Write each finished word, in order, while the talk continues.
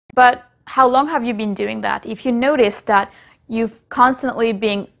But how long have you been doing that? If you notice that you've constantly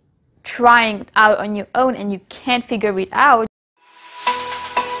been trying out on your own and you can't figure it out,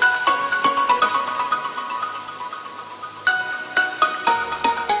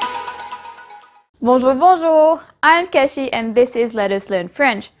 Bonjour, bonjour! I'm Keshi and this is Let Us Learn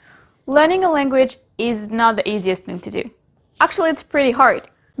French. Learning a language is not the easiest thing to do. Actually, it's pretty hard.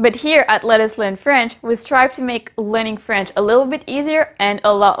 But here at Let Us Learn French, we strive to make learning French a little bit easier and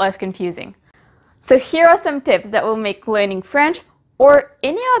a lot less confusing. So here are some tips that will make learning French, or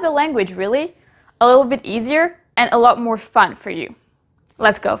any other language really, a little bit easier and a lot more fun for you.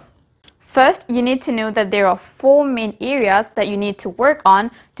 Let's go! First, you need to know that there are 4 main areas that you need to work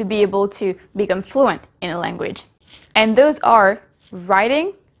on to be able to become fluent in a language. And those are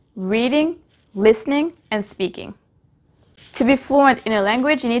writing, reading, listening, and speaking. To be fluent in a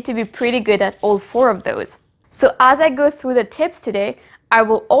language, you need to be pretty good at all 4 of those. So as I go through the tips today, I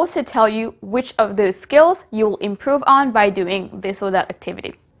will also tell you which of those skills you will improve on by doing this or that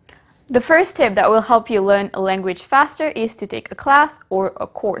activity. The first tip that will help you learn a language faster is to take a class or a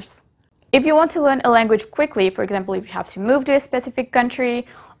course. If you want to learn a language quickly, for example, if you have to move to a specific country,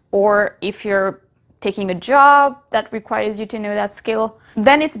 or if you're taking a job that requires you to know that skill,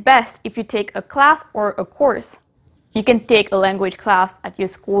 then it's best if you take a class or a course. You can take a language class at your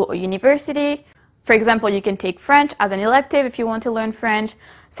school or university. For example, you can take French as an elective if you want to learn French.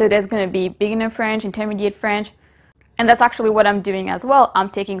 So there's going to be beginner French, intermediate French. And that's actually what I'm doing as well. I'm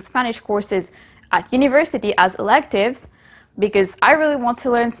taking Spanish courses at university as electives because I really want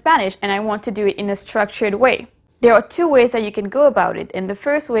to learn Spanish and I want to do it in a structured way. There are 2 ways that you can go about it, and the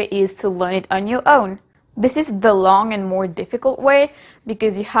first way is to learn it on your own. This is the long and more difficult way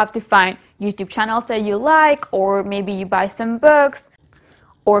because you have to find YouTube channels that you like, or maybe you buy some books,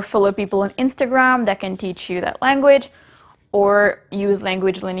 or follow people on Instagram that can teach you that language, or use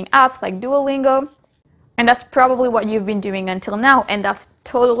language learning apps like Duolingo. And that's probably what you've been doing until now, and that's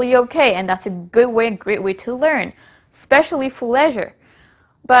totally okay, and that's a good way, a great way to learn, especially for leisure.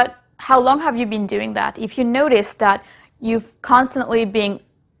 But how long have you been doing that? If you notice that you've constantly been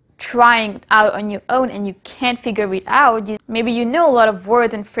trying out on your own and you can't figure it out, maybe you know a lot of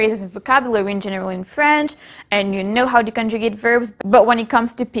words and phrases and vocabulary in general in French, and you know how to conjugate verbs, but when it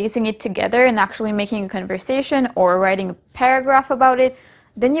comes to piecing it together and actually making a conversation or writing a paragraph about it,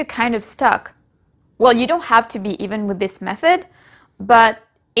 then you're kind of stuck. Well, you don't have to be even with this method, but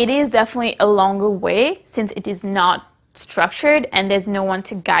it is definitely a longer way since it is not structured and there's no one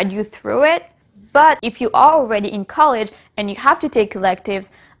to guide you through it. But if you are already in college and you have to take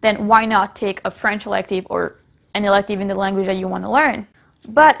electives, then why not take a French elective or an elective in the language that you want to learn?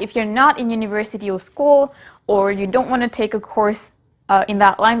 But if you're not in university or school, or you don't want to take a course in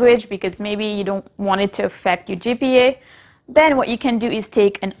that language because maybe you don't want it to affect your GPA, then what you can do is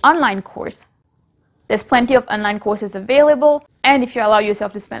take an online course. There's plenty of online courses available, and if you allow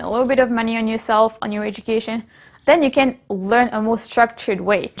yourself to spend a little bit of money on yourself, on your education, then you can learn a more structured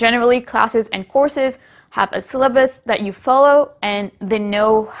way. Generally, classes and courses have a syllabus that you follow, and they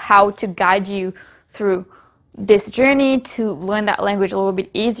know how to guide you through this journey to learn that language a little bit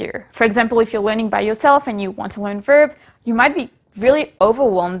easier. For example, if you're learning by yourself and you want to learn verbs, you might be really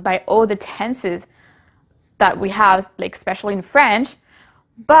overwhelmed by all the tenses that we have, like especially in French.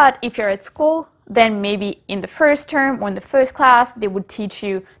 But if you're at school, then maybe in the first term or in the first class, they would teach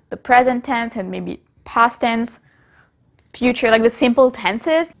you the present tense and maybe past tense, future, like the simple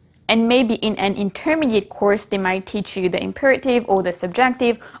tenses. And maybe in an intermediate course, they might teach you the imperative or the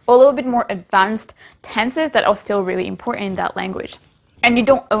subjunctive, or a little bit more advanced tenses that are still really important in that language. And you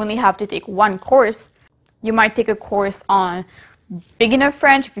don't only have to take one course. You might take a course on beginner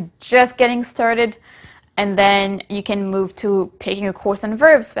French if you're just getting started, and then you can move to taking a course on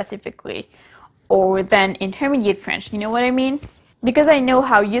verbs specifically, or then intermediate French. You know what I mean? Because I know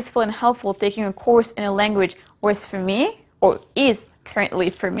how useful and helpful taking a course in a language was for me, or is currently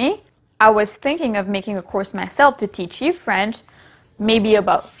for me, I was thinking of making a course myself to teach you French, maybe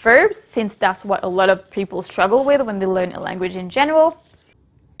about verbs, since that's what a lot of people struggle with when they learn a language in general.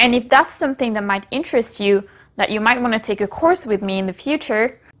 And if that's something that might interest you, that you might want to take a course with me in the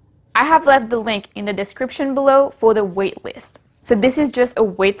future, I have left the link in the description below for the waitlist. So this is just a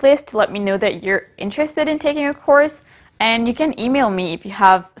waitlist to let me know that you're interested in taking a course, and you can email me if you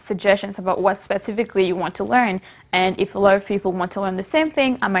have suggestions about what specifically you want to learn. And if a lot of people want to learn the same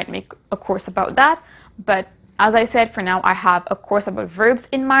thing, I might make a course about that. But as I said, for now I have a course about verbs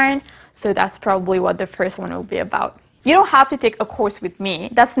in mind, so that's probably what the first one will be about. You don't have to take a course with me.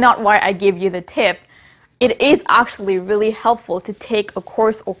 That's not why I gave you the tip. It is actually really helpful to take a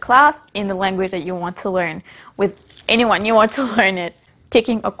course or class in the language that you want to learn with anyone you want to learn it.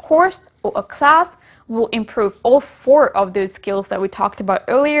 taking a course or a class will improve all 4 of those skills that we talked about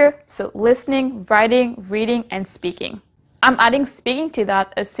earlier. So listening, writing, reading, and speaking. I'm adding speaking to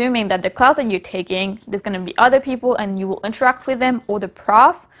that, assuming that the class that you're taking, there's going to be other people and you will interact with them or the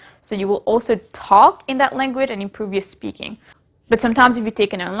prof. So you will also talk in that language and improve your speaking. But sometimes if you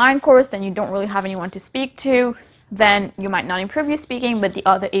take an online course, then you don't really have anyone to speak to, then you might not improve your speaking, but the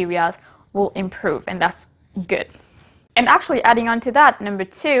other areas will improve, and that's good. And actually adding on to that, number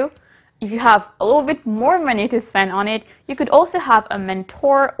 2, if you have a little bit more money to spend on it, you could also have a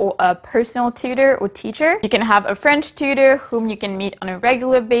mentor or a personal tutor or teacher. You can have a French tutor whom you can meet on a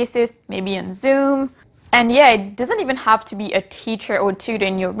regular basis, maybe on Zoom. And yeah, it doesn't even have to be a teacher or tutor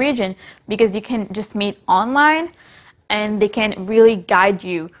in your region, because you can just meet online and they can really guide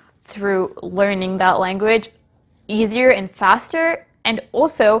you through learning that language easier and faster. And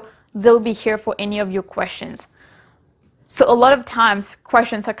also, they'll be here for any of your questions. So a lot of times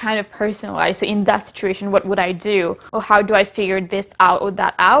questions are kind of personalized. So in that situation, what would I do? Or how do I figure this out or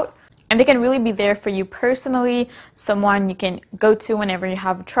that out? And they can really be there for you personally, someone you can go to whenever you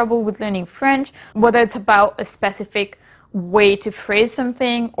have trouble with learning French, whether it's about a specific way to phrase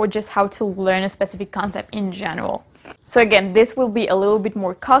something or just how to learn a specific concept in general. So again, this will be a little bit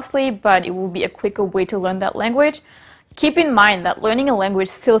more costly, but it will be a quicker way to learn that language. Keep in mind that learning a language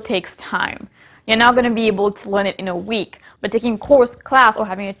still takes time. You're not going to be able to learn it in a week, but taking a course, class, or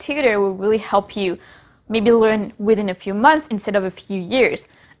having a tutor will really help you maybe learn within a few months instead of a few years.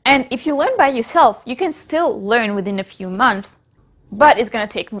 And if you learn by yourself, you can still learn within a few months, but it's going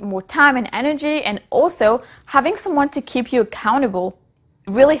to take more time and energy, and also having someone to keep you accountable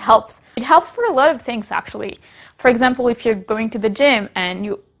really helps. It helps for a lot of things, actually. For example, if you're going to the gym and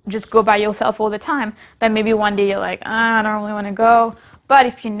you just go by yourself all the time, then maybe one day you're like, I don't really want to go. But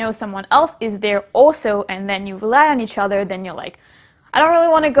if you know someone else is there also, and then you rely on each other, then you're like, I don't really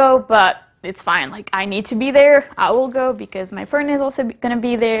want to go, but it's fine. Like, I need to be there. I will go because my partner is also going to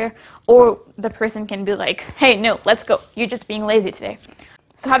be there. Or the person can be like, hey, no, let's go. You're just being lazy today.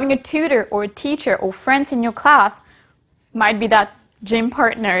 So having a tutor or a teacher or friends in your class might be that gym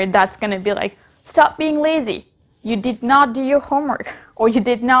partner that's going to be like, stop being lazy. You did not do your homework, or you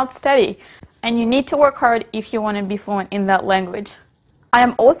did not study. And you need to work hard if you want to be fluent in that language. I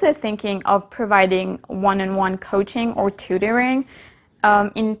am also thinking of providing one-on-one coaching or tutoring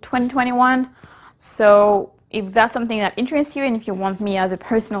in 2021. So if that's something that interests you and if you want me as a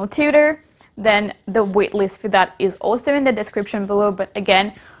personal tutor, then the waitlist for that is also in the description below. But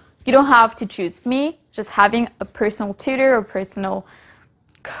again, you don't have to choose me. Just having a personal tutor or personal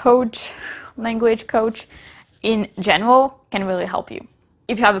coach, language coach in general can really help you.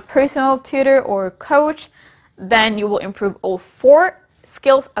 If you have a personal tutor or coach, then you will improve all 4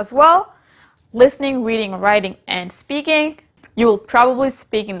 skills as well: listening, reading, writing, and speaking. You will probably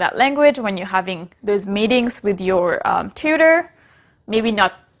speak in that language when you're having those meetings with your tutor. Maybe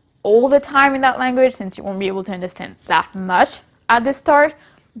not all the time in that language, since you won't be able to understand that much at the start,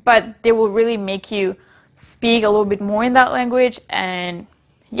 but they will really make you speak a little bit more in that language. And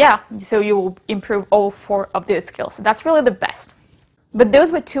yeah, so you will improve all 4 of those skills. So that's really the best. But those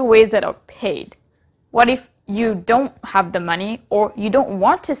were 2 ways that are paid. What if you don't have the money, or you don't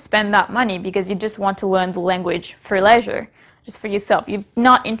want to spend that money because you just want to learn the language for leisure, just for yourself? You're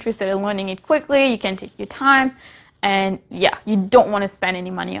not interested in learning it quickly, you can take your time, and yeah, you don't want to spend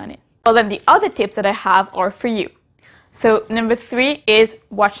any money on it. Well, then the other tips that I have are for you. So number 3 is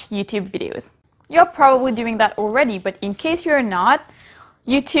watch YouTube videos. You're probably doing that already, but in case you're not,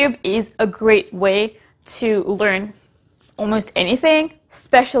 YouTube is a great way to learn almost anything,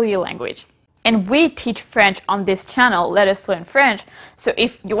 especially a language. And we teach French on this channel, Let Us Learn French. So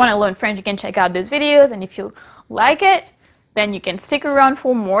if you want to learn French, you can check out those videos, and if you like it, then you can stick around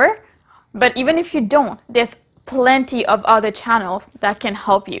for more. But even if you don't, there's plenty of other channels that can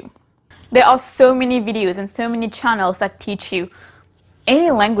help you. There are so many videos and so many channels that teach you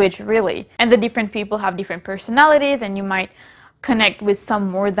any language, really. And the different people have different personalities, and you might connect with some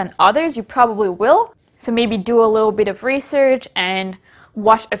more than others. You probably will. So maybe do a little bit of research and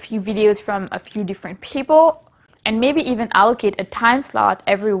watch a few videos from a few different people, and maybe even allocate a time slot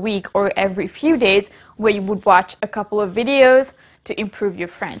every week or every few days where you would watch a couple of videos to improve your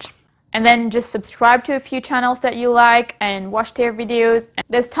French. And then just subscribe to a few channels that you like and watch their videos. And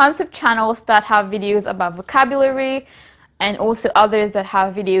there's tons of channels that have videos about vocabulary, and also others that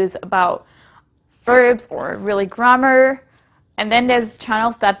have videos about verbs or really grammar. And then there's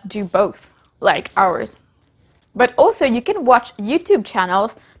channels that do both, like ours. But also you can watch YouTube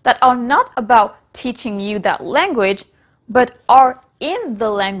channels that are not about teaching you that language, but are in the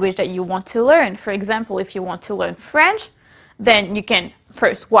language that you want to learn. For example, if you want to learn French, then you can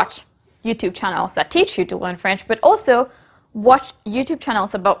first watch YouTube channels that teach you to learn French, but also watch YouTube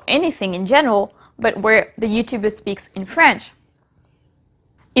channels about anything in general, but where the YouTuber speaks in French.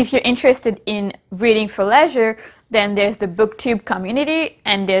 If you're interested in reading for leisure, then there's the BookTube community,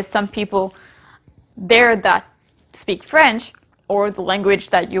 and there's some people there that speak French or the language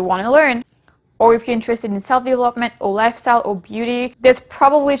that you want to learn. Or if you're interested in self-development or lifestyle or beauty, there's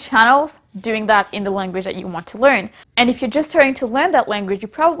probably channels doing that in the language that you want to learn. And if you're just starting to learn that language, you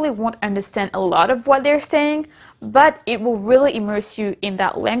probably won't understand a lot of what they're saying, but it will really immerse you in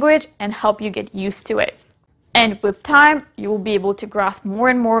that language and help you get used to it. And with time, you will be able to grasp more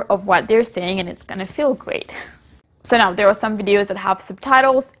and more of what they're saying, and it's gonna feel great. So now, there are some videos that have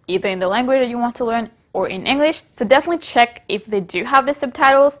subtitles, either in the language that you want to learn or in English. So definitely check if they do have the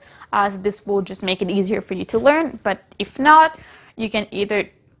subtitles, as this will just make it easier for you to learn. But if not, you can either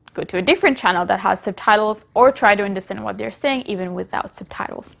go to a different channel that has subtitles or try to understand what they're saying even without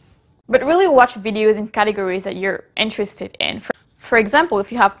subtitles. But really watch videos in categories that you're interested in. For example,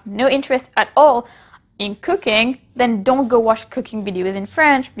 if you have no interest at all in cooking, then don't go watch cooking videos in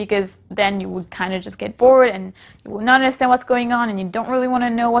French, because then you would kind of just get bored and you will not understand what's going on, and you don't really want to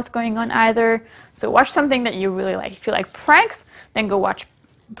know what's going on either. So watch something that you really like. If you like pranks, then go watch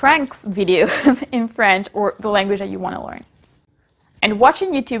pranks videos in French or the language that you want to learn. And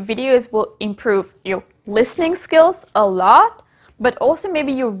watching YouTube videos will improve your listening skills a lot, but also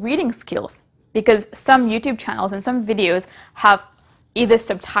maybe your reading skills, because some YouTube channels and some videos have either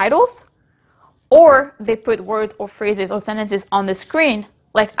subtitles or they put words or phrases or sentences on the screen,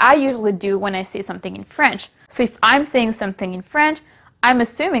 like I usually do when I say something in French. So if I'm saying something in French, I'm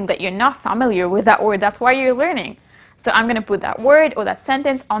assuming that you're not familiar with that word. That's why you're learning. So I'm going to put that word or that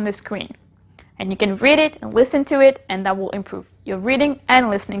sentence on the screen. And you can read it and listen to it, and that will improve your reading and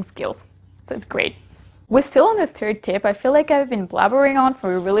listening skills. So it's great. We're still on the third tip. I feel like I've been blabbering on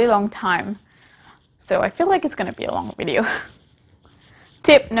for a really long time. So I feel like it's going to be a long video.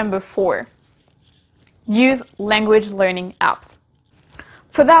 Tip number 4. Use language learning apps.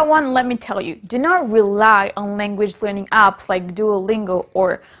 For that one, let me tell you, do not rely on language learning apps like Duolingo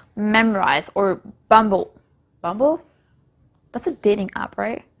or Memrise or Babbel. Babbel? That's a dating app,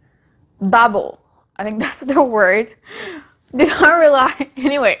 right? Babbel. I think that's the word. Do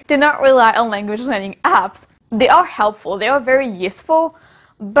not rely on language learning apps. They are helpful, they are very useful,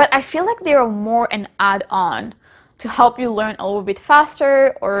 but I feel like they are more an add-on to help you learn a little bit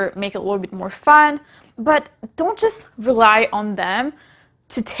faster or make it a little bit more fun. But don't just rely on them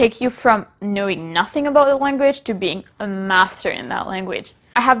to take you from knowing nothing about the language to being a master in that language.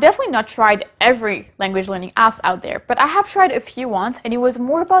 I have definitely not tried every language learning apps out there, but I have tried a few once, and it was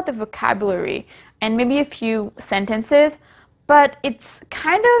more about the vocabulary and maybe a few sentences, but it's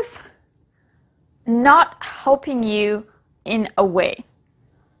kind of not helping you in a way.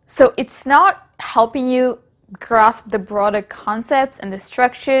 So it's not helping you grasp the broader concepts and the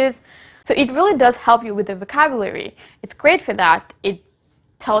structures. So it really does help you with the vocabulary. It's great for that. It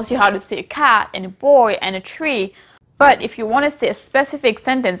tells you how to say a cat and a boy and a tree. But if you want to say a specific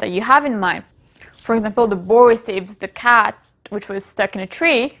sentence that you have in mind, for example, the boy saves the cat which was stuck in a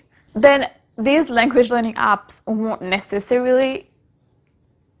tree, then these language learning apps won't necessarily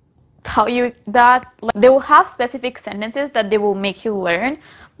tell you that. They will have specific sentences that they will make you learn,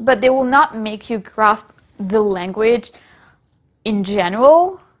 but they will not make you grasp the language in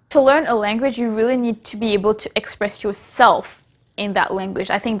general. To learn a language, you really need to be able to express yourself in that language.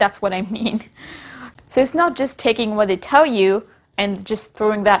 I think that's what I mean. So it's not just taking what they tell you and just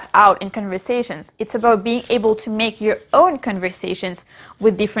throwing that out in conversations. It's about being able to make your own conversations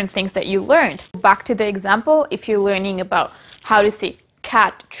with different things that you learned. Back to the example, if you're learning about how to say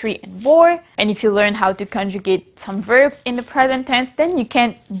cat, tree, and boy, and if you learn how to conjugate some verbs in the present tense, then you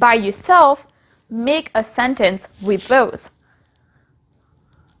can, by yourself, make a sentence with those.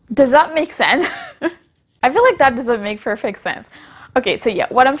 Does that make sense? I feel like that doesn't make perfect sense. Okay, so yeah,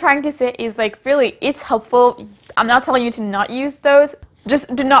 what I'm trying to say is, like, really, it's helpful. I'm not telling you to not use those.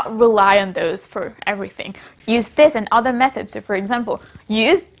 Just do not rely on those for everything. Use this and other methods. So for example,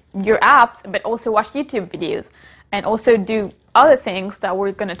 use your apps, but also watch YouTube videos, and also do other things that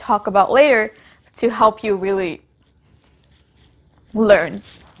we're going to talk about later to help you really learn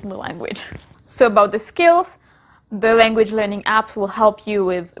the language. So about the skills, the language learning apps will help you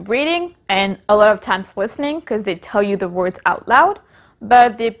with reading and a lot of times listening, because they tell you the words out loud,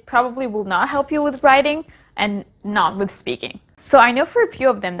 but they probably will not help you with writing and not with speaking. So I know for a few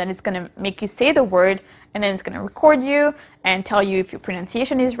of them that it's going to make you say the word, and then it's going to record you and tell you if your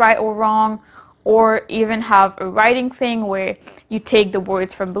pronunciation is right or wrong, or even have a writing thing where you take the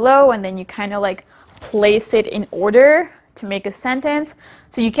words from below and then you kind of like place it in order to make a sentence.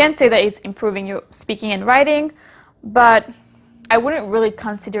 So you can say that it's improving your speaking and writing, but I wouldn't really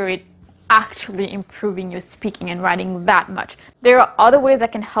consider it actually improving your speaking and writing that much. There are other ways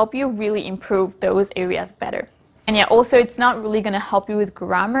that can help you really improve those areas better. And yeah, also it's not really going to help you with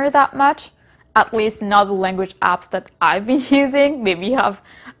grammar that much, at least not the language apps that I've been using. Maybe you have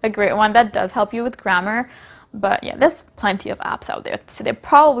a great one that does help you with grammar, but yeah, there's plenty of apps out there. So there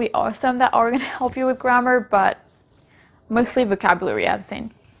probably are some that are going to help you with grammar, but mostly vocabulary, I've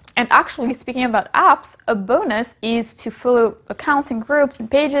seen. And actually, speaking about apps, a bonus is to follow accounts and groups and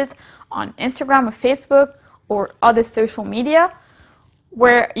pages on Instagram or Facebook or other social media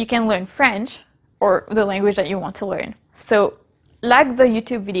where you can learn French or the language that you want to learn. So like the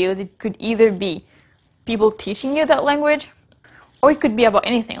YouTube videos, it could either be people teaching you that language, or it could be about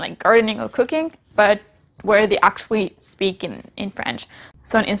anything like gardening or cooking, but where they actually speak in French.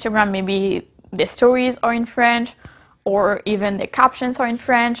 So on Instagram, maybe the stories are in French, or even the captions are in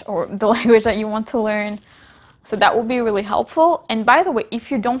French, or the language that you want to learn. So that will be really helpful. And by the way,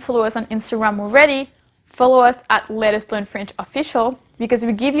 if you don't follow us on Instagram already, follow us at Let Us Learn French Official, because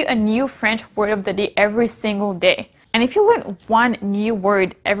we give you a new French word of the day every single day. And if you learn one new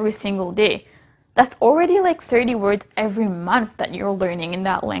word every single day, that's already like 30 words every month that you're learning in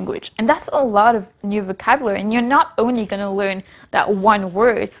that language. And that's a lot of new vocabulary. And you're not only going to learn that one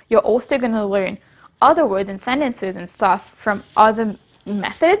word, you're also going to learn other words and sentences and stuff from other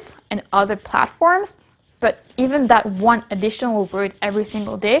methods and other platforms. But even that one additional word every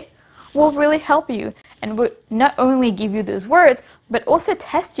single day will really help you and will not only give you those words, but also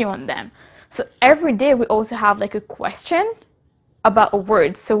test you on them. So every day we also have like a question about a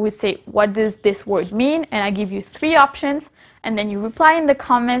word. So we say, what does this word mean? And I give you 3 options, and then you reply in the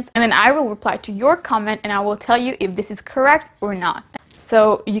comments, and then I will reply to your comment and I will tell you if this is correct or not.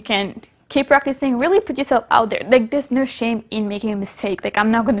 So you can keep practicing, really put yourself out there. Like, there's no shame in making a mistake. Like,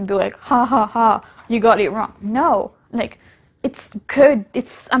 I'm not going to be like, ha ha ha, you got it wrong. No, like, it's good.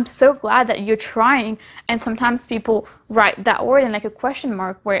 I'm so glad that you're trying. And sometimes people write that word in like a question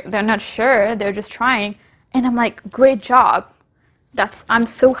mark where they're not sure, they're just trying. And I'm like, great job. I'm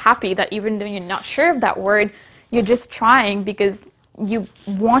so happy that even though you're not sure of that word, you're just trying because you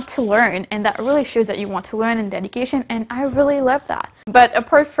want to learn. And that really shows that you want to learn and dedication. And I really love that. But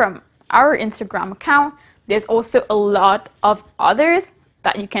apart from our Instagram account, there's also a lot of others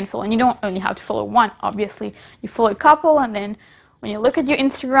that you can follow. And you don't only have to follow one, obviously. You follow a couple, and then when you look at your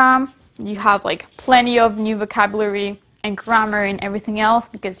Instagram, you have like plenty of new vocabulary and grammar and everything else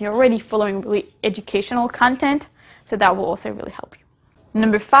because you're already following really educational content. So that will also really help you.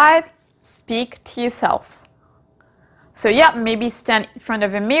 Number 5, speak to yourself. So yeah, maybe stand in front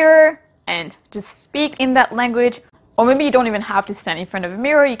of a mirror and just speak in that language. Or maybe you don't even have to stand in front of a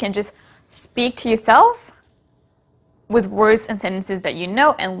mirror. You can just speak to yourself with words and sentences that you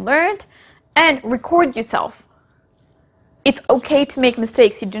know and learned, and record yourself. It's okay to make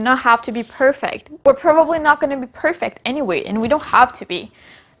mistakes. You do not have to be perfect. We're probably not going to be perfect anyway, and we don't have to be.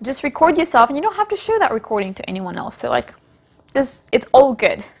 Just record yourself, and you don't have to show that recording to anyone else. So like this, it's all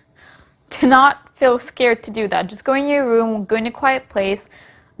good. Do not feel scared to do that. Just go in your room, go in a quiet place,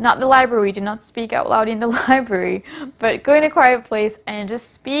 not the library. Do not speak out loud in the library, but go in a quiet place and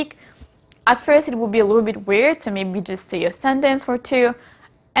just speak. At first it will be a little bit weird, so maybe just say a sentence or 2,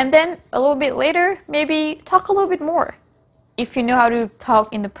 and then a little bit later, maybe talk a little bit more. If you know how to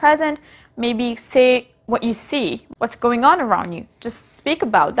talk in the present, maybe say what you see, what's going on around you. Just speak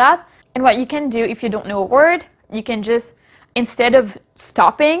about that. And what you can do if you don't know a word, you can just, instead of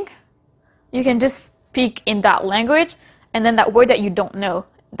stopping, you can just speak in that language, and then that word that you don't know,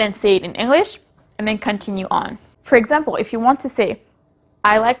 then say it in English, and then continue on. For example, if you want to say,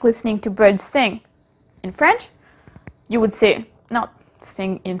 I like listening to birds sing in French, you would say, not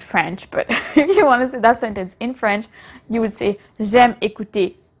sing in French, but if you want to say that sentence in French, you would say, j'aime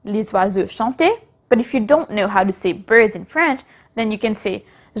écouter les oiseaux chanter. But if you don't know how to say birds in French, then you can say,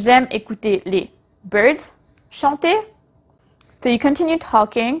 j'aime écouter les birds chanter. So you continue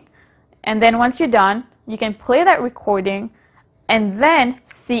talking, and then once you're done, you can play that recording and then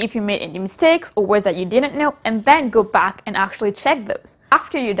see if you made any mistakes or words that you didn't know, and then go back and actually check those.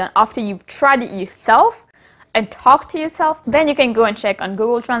 After you're done, after you've tried it yourself and talked to yourself, then you can go and check on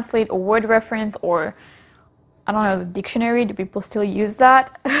Google Translate or Word Reference or, I don't know, the dictionary. Do people still use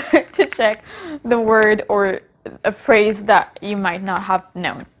that? To check the word or a phrase that you might not have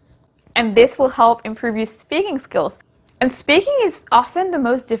known. And this will help improve your speaking skills. And speaking is often the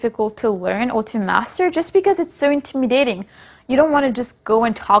most difficult to learn or to master just because it's so intimidating. You don't want to just go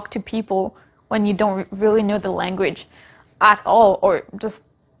and talk to people when you don't really know the language at all or just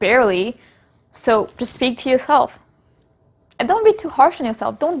barely. So just speak to yourself. And don't be too harsh on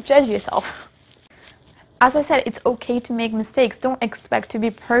yourself. Don't judge yourself. As I said, it's okay to make mistakes. Don't expect to be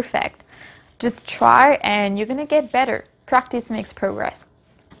perfect. Just try and you're gonna get better. Practice makes progress.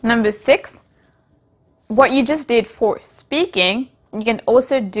 Number 6, what you just did for speaking, you can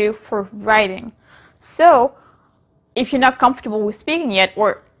also do for writing. So if you're not comfortable with speaking yet,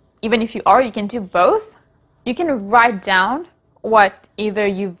 or even if you are, you can do both. You can write down what either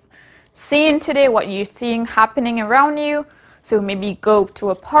you've seen today, what you're seeing happening around you. So maybe go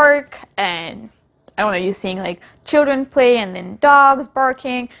to a park and, I don't know, you're seeing like children play and then dogs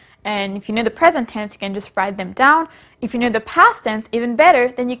barking. And if you know the present tense, you can just write them down. If you know the past tense, even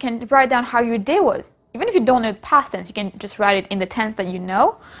better, then you can write down how your day was. Even if you don't know the past tense, you can just write it in the tense that you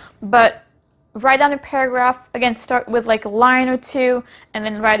know. But write down a paragraph. Again, start with like a line or two, and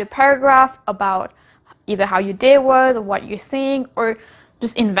then write a paragraph about either how your day was or what you're seeing, or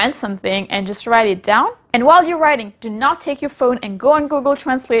just invent something and just write it down. And while you're writing, do not take your phone and go on Google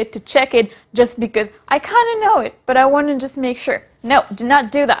Translate to check it just because I kind of know it, but I want to just make sure. No, do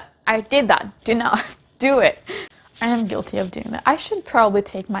not do that. I did that. Do not do it. I am guilty of doing that. I should probably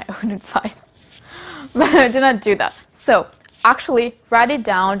take my own advice, but do not do that. So actually write it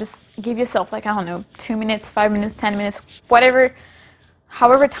down. Just give yourself like, I don't know, 2 minutes, 5 minutes, 10 minutes, whatever,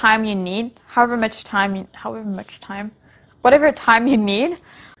 however time you need, whatever time you need,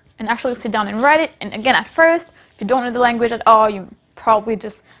 and actually sit down and write it. And again, at first, if you don't know the language at all, you probably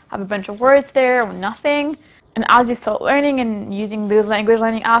just have a bunch of words there or nothing. And as you start learning and using those language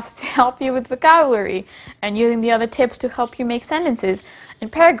learning apps to help you with vocabulary, and using the other tips to help you make sentences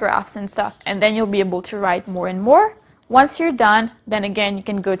and paragraphs and stuff, and then you'll be able to write more and more. Once you're done, then again, you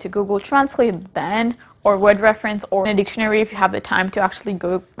can go to Google Translate then, or word reference, or in a dictionary if you have the time to actually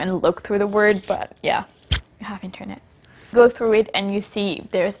go and look through the word. But yeah, you have internet. Go through it and you see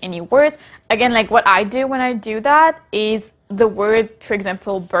if there's any words. Again, like what I do when I do that is the word, for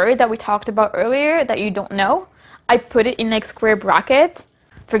example, bird that we talked about earlier that you don't know, I put it in like square brackets.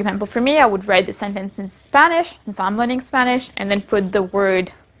 For example, for me, I would write the sentence in Spanish, since I'm learning Spanish, and then put the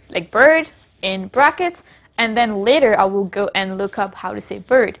word like bird in brackets, and then later I will go and look up how to say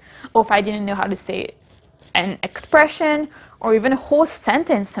bird. Or if I didn't know how to say an expression or even a whole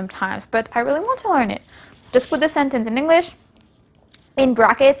sentence sometimes, but I really want to learn it, just put the sentence in English in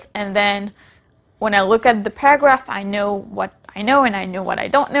brackets, and then when I look at the paragraph, I know what I know and I know what I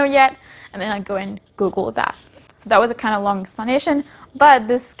don't know yet, and then I go and Google that. So that was a kind of long explanation, but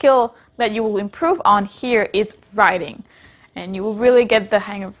the skill that you will improve on here is writing, and you will really get the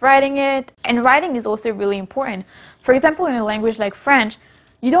hang of writing it. And writing is also really important. For example, in a language like French,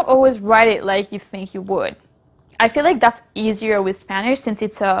 you don't always write it like you think you would. I feel like that's easier with Spanish since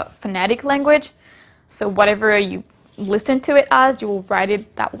it's a phonetic language. So whatever you listen to it as, you will write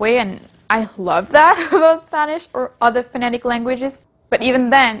it that way, and I love that about Spanish or other phonetic languages. But even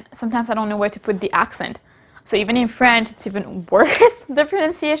then, sometimes I don't know where to put the accent. So even in French, it's even worse, the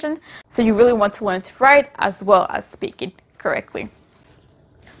pronunciation. So you really want to learn to write as well as speak it correctly.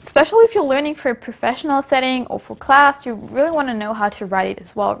 Especially if you're learning for a professional setting or for class, you really want to know how to write it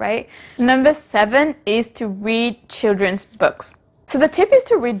as well, right? Number 7 is to read children's books. So the tip is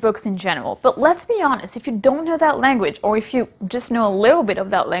to read books in general, but let's be honest, if you don't know that language, or if you just know a little bit of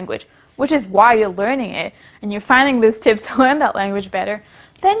that language, which is why you're learning it, and you're finding those tips to learn that language better,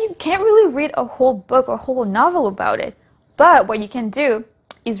 then you can't really read a whole book or whole novel about it. But what you can do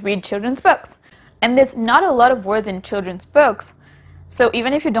is read children's books. And there's not a lot of words in children's books, so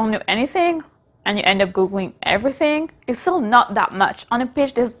even if you don't know anything, and you end up Googling everything, it's still not that much. On a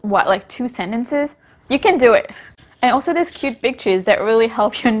page, there's what, like 2 sentences? You can do it. And also there's cute pictures that really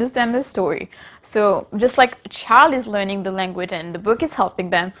help you understand the story. So just like a child is learning the language and the book is helping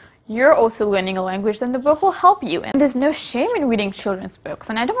them, you're also learning a language, then the book will help you. And there's no shame in reading children's books,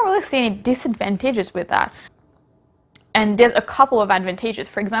 and I don't really see any disadvantages with that. And there's a couple of advantages.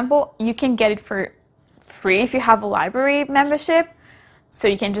 For example, you can get it for free if you have a library membership. So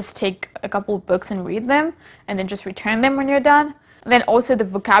you can just take a couple of books and read them, and then just return them when you're done. And then also the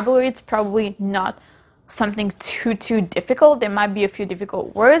vocabulary, it's probably not something too difficult. There might be a few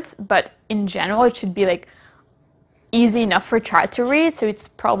difficult words, but in general it should be like easy enough for a child to read, so it's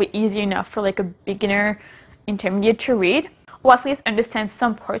probably easy enough for like a beginner, intermediate to read, or at least understand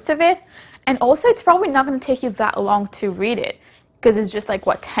some parts of it. And also it's probably not going to take you that long to read it, because it's just like,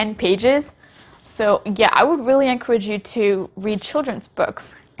 what, 10 pages? So yeah, I would really encourage you to read children's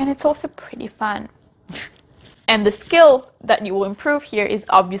books, and it's also pretty fun. And the skill that you will improve here is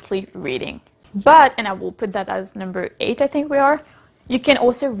obviously reading. But, and I will put that as number 8, I think we are, you can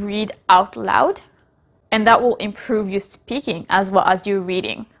also read out loud, and that will improve your speaking as well as your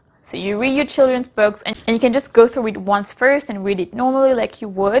reading. So you read your children's books and And you can just go through it once first and read it normally like you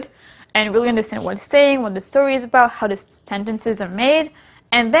would, and really understand what it's saying, what the story is about, how the sentences are made.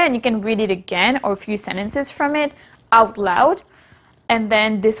 And then you can read it again, or a few sentences from it, out loud. And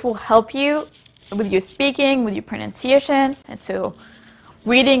then this will help you with your speaking, with your pronunciation. And so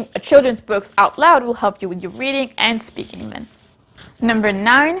reading a children's books out loud will help you with your reading and speaking then. Number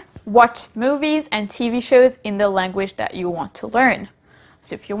 9, watch movies and TV shows in the language that you want to learn.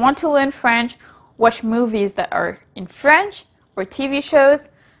 So if you want to learn French, watch movies that are in French or TV shows.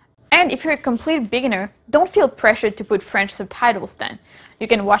 And if you're a complete beginner, don't feel pressured to put French subtitles then. You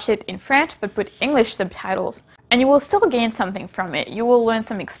can watch it in French but put English subtitles. And you will still gain something from it. You will learn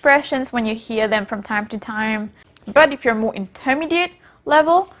some expressions when you hear them from time to time. But if you're more intermediate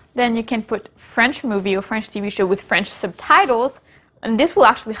level, then you can put French movie or French TV show with French subtitles. And this will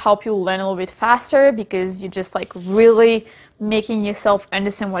actually help you learn a little bit faster because you're just like really making yourself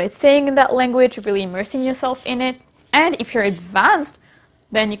understand what it's saying in that language, really immersing yourself in it. And if you're advanced,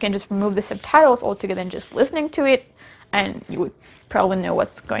 then you can just remove the subtitles altogether and just listening to it, and you would probably know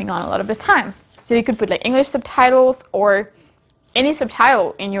what's going on a lot of the times. So you could put like English subtitles or any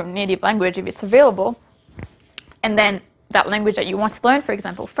subtitle in your native language if it's available, and then that language that you want to learn, for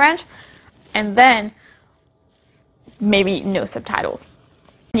example French, and then maybe no subtitles.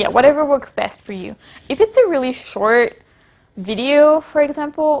 Yeah, whatever works best for you. If it's a really short video, for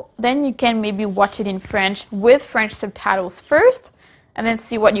example, then you can maybe watch it in French with French subtitles first, and then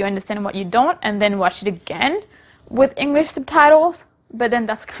see what you understand and what you don't, and then watch it again with English subtitles. But then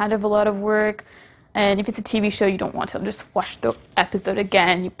that's kind of a lot of work. And if it's a TV show, you don't want to just watch the episode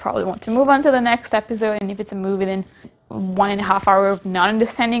again. You probably want to move on to the next episode. And if it's a movie, then 1.5 hours of not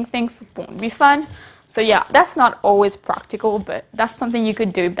understanding things won't be fun. So yeah, that's not always practical, but that's something you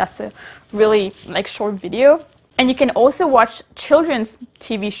could do if that's a really like short video. And you can also watch children's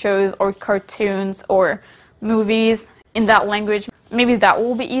TV shows or cartoons or movies in that language. Maybe that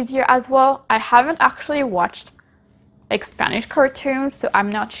will be easier as well. I haven't actually watched like Spanish cartoons, so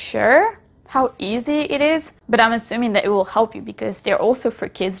I'm not sure how easy it is, but I'm assuming that it will help you because they're also for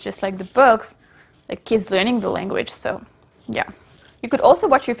kids, just like the books, like kids learning the language. So yeah, you could also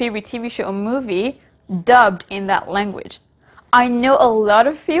watch your favorite TV show or movie dubbed in that language. I know a lot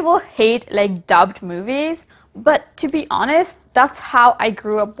of people hate like dubbed movies, but to be honest, that's how I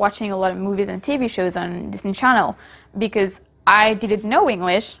grew up watching a lot of movies and TV shows on Disney Channel, because I didn't know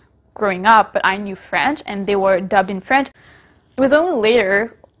English growing up, but I knew French and they were dubbed in French. It was only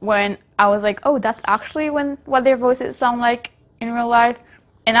later when I was like, oh, that's actually what their voices sound like in real life.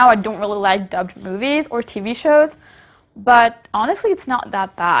 And now I don't really like dubbed movies or TV shows, but honestly, it's not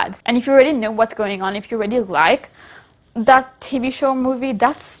that bad. And if you already know what's going on, if you already like that TV show or movie,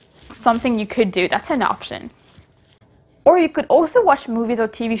 that's something you could do. That's an option. Or you could also watch movies or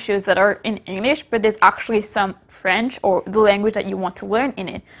TV shows that are in English, but there's actually some French or the language that you want to learn in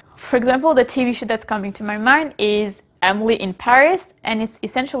it. For example, the TV show that's coming to my mind is Emily in Paris, and it's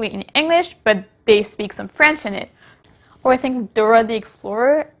essentially in English, but they speak some French in it. Or I think Dora the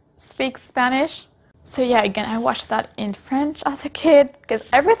Explorer speaks Spanish. So yeah, again, I watched that in French as a kid because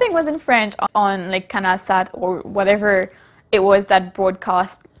everything was in French on like Canalsat or whatever it was that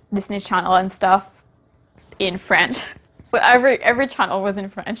broadcast Disney Channel and stuff in French. So every channel was in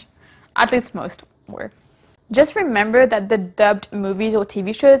French, at least most were. Just remember that the dubbed movies or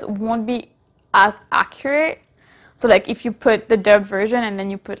TV shows won't be as accurate. So like if you put the dubbed version and then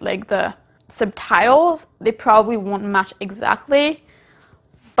you put like the subtitles, they probably won't match exactly.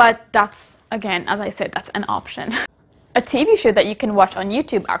 But that's, again, as I said, that's an option. A TV show that you can watch on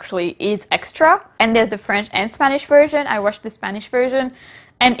YouTube actually is Extra, and there's the French and Spanish version. I watched the Spanish version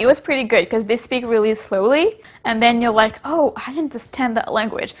and it was pretty good because they speak really slowly, and then you're like, oh, I understand that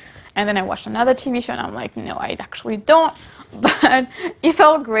language. And then I watched another TV show and I'm like, no, I actually don't. But it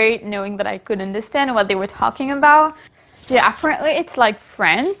felt great knowing that I could understand what they were talking about. So yeah, apparently it's like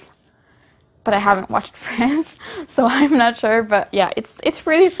Friends, but I haven't watched Friends, so I'm not sure. But yeah, it's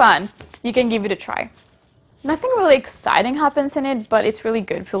really fun. You can give it a try. Nothing really exciting happens in it, but it's really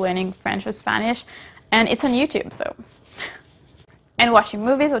good for learning French or Spanish, and it's on YouTube, so. And watching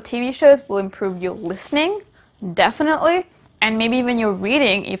movies or TV shows will improve your listening, definitely, and maybe even your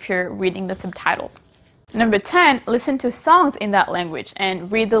reading if you're reading the subtitles. Number 10, listen to songs in that language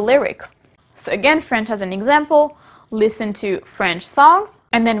and read the lyrics. So again, French as an example, listen to French songs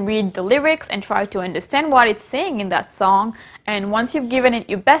and then read the lyrics and try to understand what it's saying in that song. And once you've given it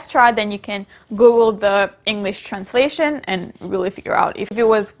your best try, then you can Google the English translation and really figure out if it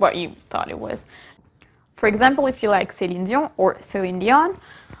was what you thought it was. For example, if you like Céline Dion or Céline Dion,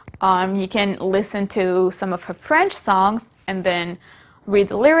 you can listen to some of her French songs and then read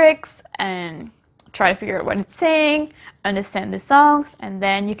the lyrics and try to figure out what it's saying, understand the songs, and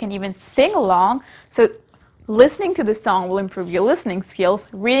then you can even sing along. So listening to the song will improve your listening skills,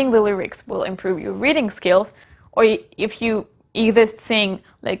 reading the lyrics will improve your reading skills, or if you either sing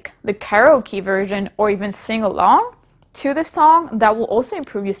like the karaoke version or even sing along to the song, that will also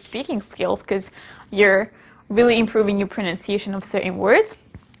improve your speaking skills because you're really improving your pronunciation of certain words.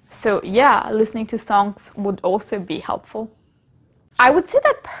 So yeah, listening to songs would also be helpful. I would say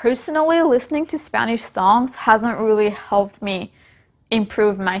that personally, listening to Spanish songs hasn't really helped me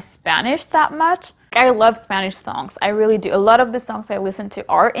improve my Spanish that much. I love Spanish songs, I really do. A lot of the songs I listen to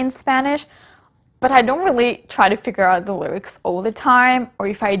are in Spanish, but I don't really try to figure out the lyrics all the time, or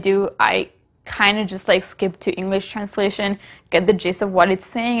if I do, I kind of just like skip to English translation, get the gist of what it's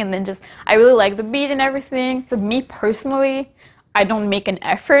saying, and then just, I really like the beat and everything. But me personally, I don't make an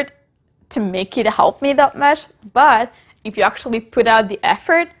effort to make it help me that much, but if you actually put out the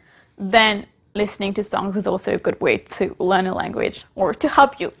effort, then listening to songs is also a good way to learn a language or to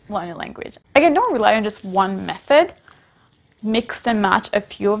help you learn a language. Again, don't rely on just one method. Mix and match a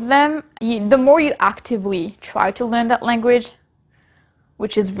few of them. The more you actively try to learn that language,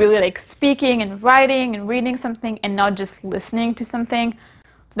 which is really like speaking and writing and reading something and not just listening to something,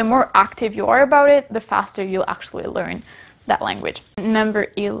 the more active you are about it, the faster you'll actually learn that language. Number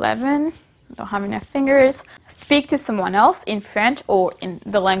 11, don't have enough fingers. Speak to someone else in French or in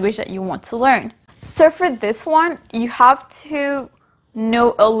the language that you want to learn. So for this one, you have to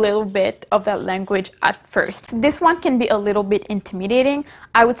know a little bit of that language at first. This one can be a little bit intimidating.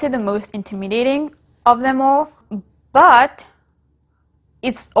 I would say the most intimidating of them all, but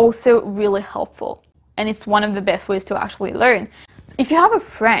it's also really helpful and it's one of the best ways to actually learn. So if you have a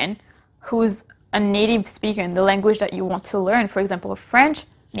friend who's a native speaker in the language that you want to learn, for example, a French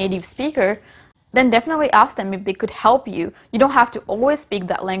native speaker, then definitely ask them if they could help you. You don't have to always speak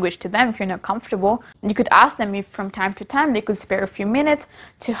that language to them if you're not comfortable. You could ask them if from time to time they could spare a few minutes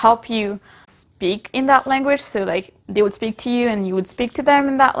to help you speak in that language. So like they would speak to you and you would speak to them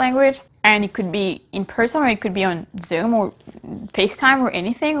in that language. And it could be in person or it could be on Zoom or FaceTime or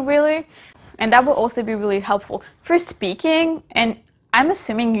anything really. And that will also be really helpful for speaking. And I'm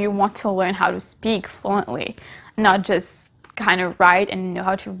assuming you want to learn how to speak fluently, not just kind of write and know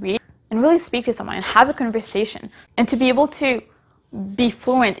how to read, and really speak to someone and have a conversation. And to be able to be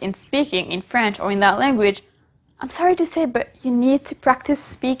fluent in speaking in French or in that language, I'm sorry to say, but you need to practice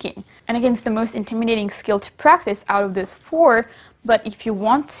speaking. And again, it's the most intimidating skill to practice out of those 4, but if you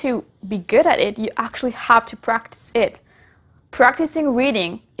want to be good at it, you actually have to practice it. Practicing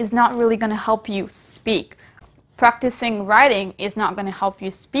reading is not really going to help you speak. Practicing writing is not going to help you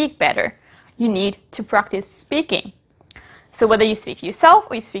speak better. You need to practice speaking. So whether you speak to yourself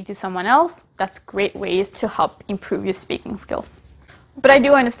or you speak to someone else, that's great ways to help improve your speaking skills. But I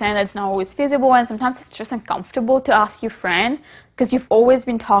do understand that it's not always feasible, and sometimes it's just uncomfortable to ask your friend because you've always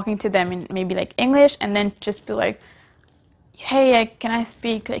been talking to them in maybe like English, and then just be like, hey, can I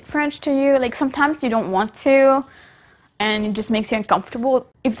speak like French to you? Like sometimes you don't want to and it just makes you uncomfortable.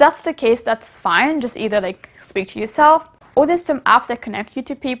 If that's the case, that's fine. Just either like speak to yourself, or there's some apps that connect you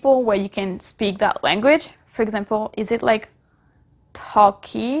to people where you can speak that language. For example, is it like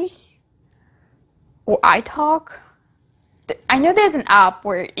Talkie or iTalk? I know there's an app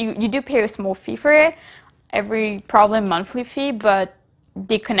where you do pay a small fee for it, probably monthly fee, but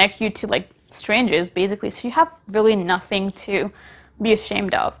they connect you to like strangers basically, so you have really nothing to be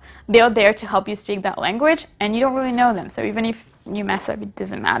ashamed of. They're there to help you speak that language and you don't really know them, so even if you mess up, it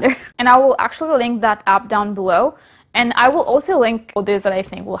doesn't matter. And I will actually link that app down below, and I will also link others that I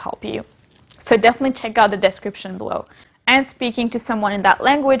think will help you. So definitely check out the description below. And speaking to someone in that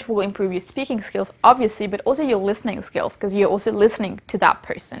language will improve your speaking skills, obviously, but also your listening skills, because you're also listening to that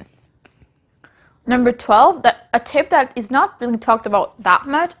person. Number 12, a tip that is not really talked about that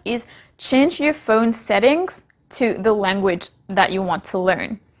much is change your phone settings to the language that you want to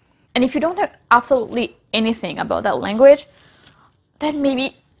learn. And if you don't know absolutely anything about that language, then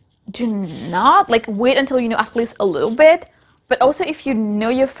maybe do not, like, wait until you know at least a little bit. But also, if you know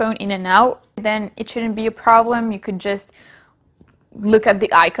your phone in and out, then it shouldn't be a problem. You could just look at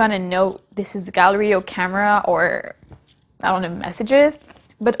the icon and know this is gallery or camera or, I don't know, messages.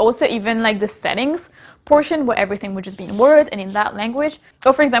 But also even like the settings portion where everything would just be in words and in that language.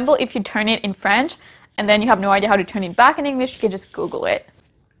 So for example, if you turn it in French and then you have no idea how to turn it back in English, you can just Google it.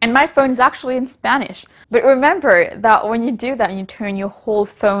 And my phone is actually in Spanish. But remember that when you do that and you turn your whole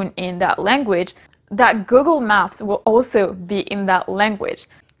phone in that language, that Google Maps will also be in that language.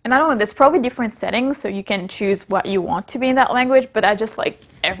 And I don't know, there's probably different settings, so you can choose what you want to be in that language, but I just like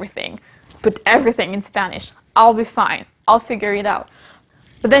everything. Put everything in Spanish. I'll be fine. I'll figure it out.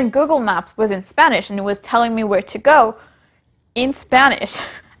 But then Google Maps was in Spanish and it was telling me where to go in Spanish.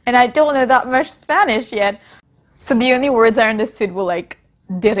 And I don't know that much Spanish yet. So the only words I understood were like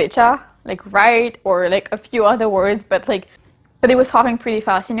derecha, like right, or like a few other words, but it was talking pretty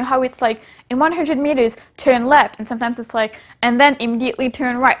fast. You know how it's like in 100 meters turn left, and sometimes it's like and then immediately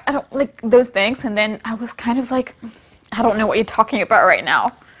turn right. I don't like those things. And then I was kind of like, I don't know what you're talking about right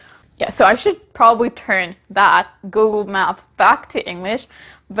now. Yeah, so I should probably turn that Google Maps back to English.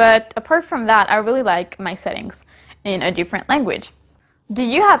 But apart from that, I really like my settings in a different language. Do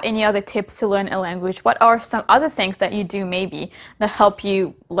you have any other tips to learn a language? What are some other things that you do maybe that help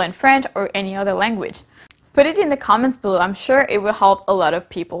you learn French or any other language? Put it in the comments below. I'm sure it will help a lot of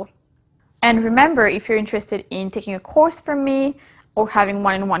people. And remember, if you're interested in taking a course from me or having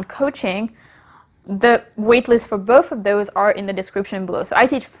one-on-one coaching, the waitlist for both of those are in the description below. So I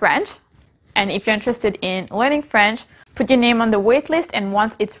teach French, and if you're interested in learning French, put your name on the waitlist, and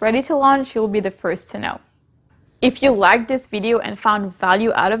once it's ready to launch, you'll be the first to know. If you liked this video and found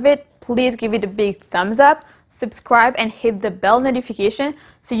value out of it, please give it a big thumbs up, subscribe, and hit the bell notification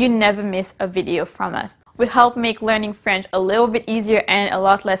so you never miss a video from us. We help make learning French a little bit easier and a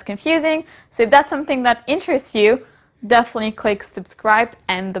lot less confusing. So if that's something that interests you, definitely click subscribe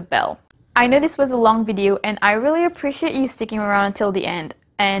and the bell. I know this was a long video and I really appreciate you sticking around until the end.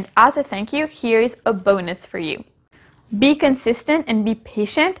 And as a thank you, here's a bonus for you. Be consistent and be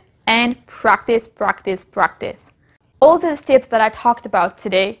patient and practice, practice, practice. All those tips that I talked about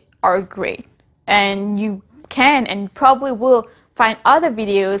today are great. And you can and probably will find other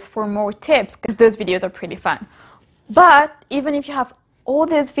videos for more tips because those videos are pretty fun. But even if you have all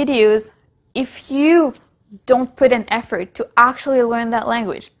those videos, if you don't put an effort to actually learn that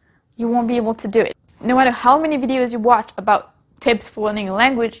language, you won't be able to do it. No matter how many videos you watch about tips for learning a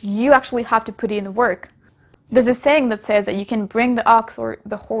language, you actually have to put in the work. There's a saying that says that you can bring the ox or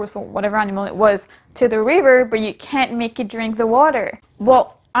the horse or whatever animal it was to the river, but you can't make it drink the water.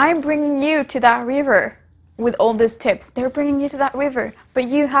 Well, I'm bringing you to that river with all these tips. They're bringing you to that river, but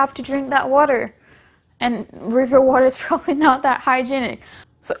you have to drink that water. And river water is probably not that hygienic.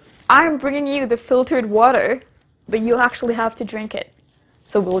 So I'm bringing you the filtered water, but you actually have to drink it.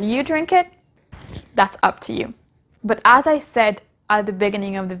 So will you drink it? That's up to you. But as I said at the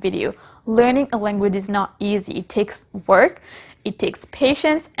beginning of the video, learning a language is not easy. It takes work, it takes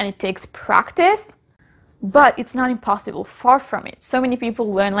patience, and it takes practice, but it's not impossible, far from it. So many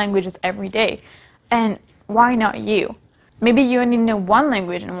people learn languages every day, and why not you? Maybe you only know one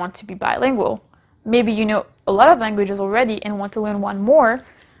language and want to be bilingual. Maybe you know a lot of languages already and want to learn one more.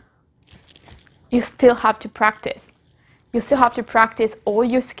 You still have to practice. You still have to practice all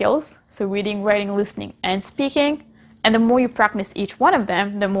your skills, so reading, writing, listening, and speaking. And the more you practice each one of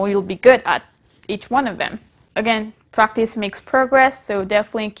them, the more you'll be good at each one of them. Again, practice makes progress, so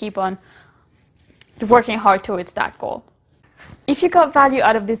definitely keep on working hard towards that goal. If you got value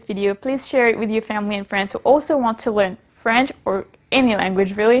out of this video, please share it with your family and friends who also want to learn French or any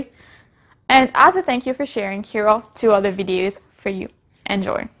language really. And as a thank you for sharing, here are 2 other videos for you.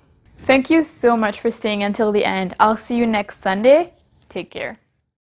 Enjoy. Thank you so much for staying until the end. I'll see you next Sunday. Take care.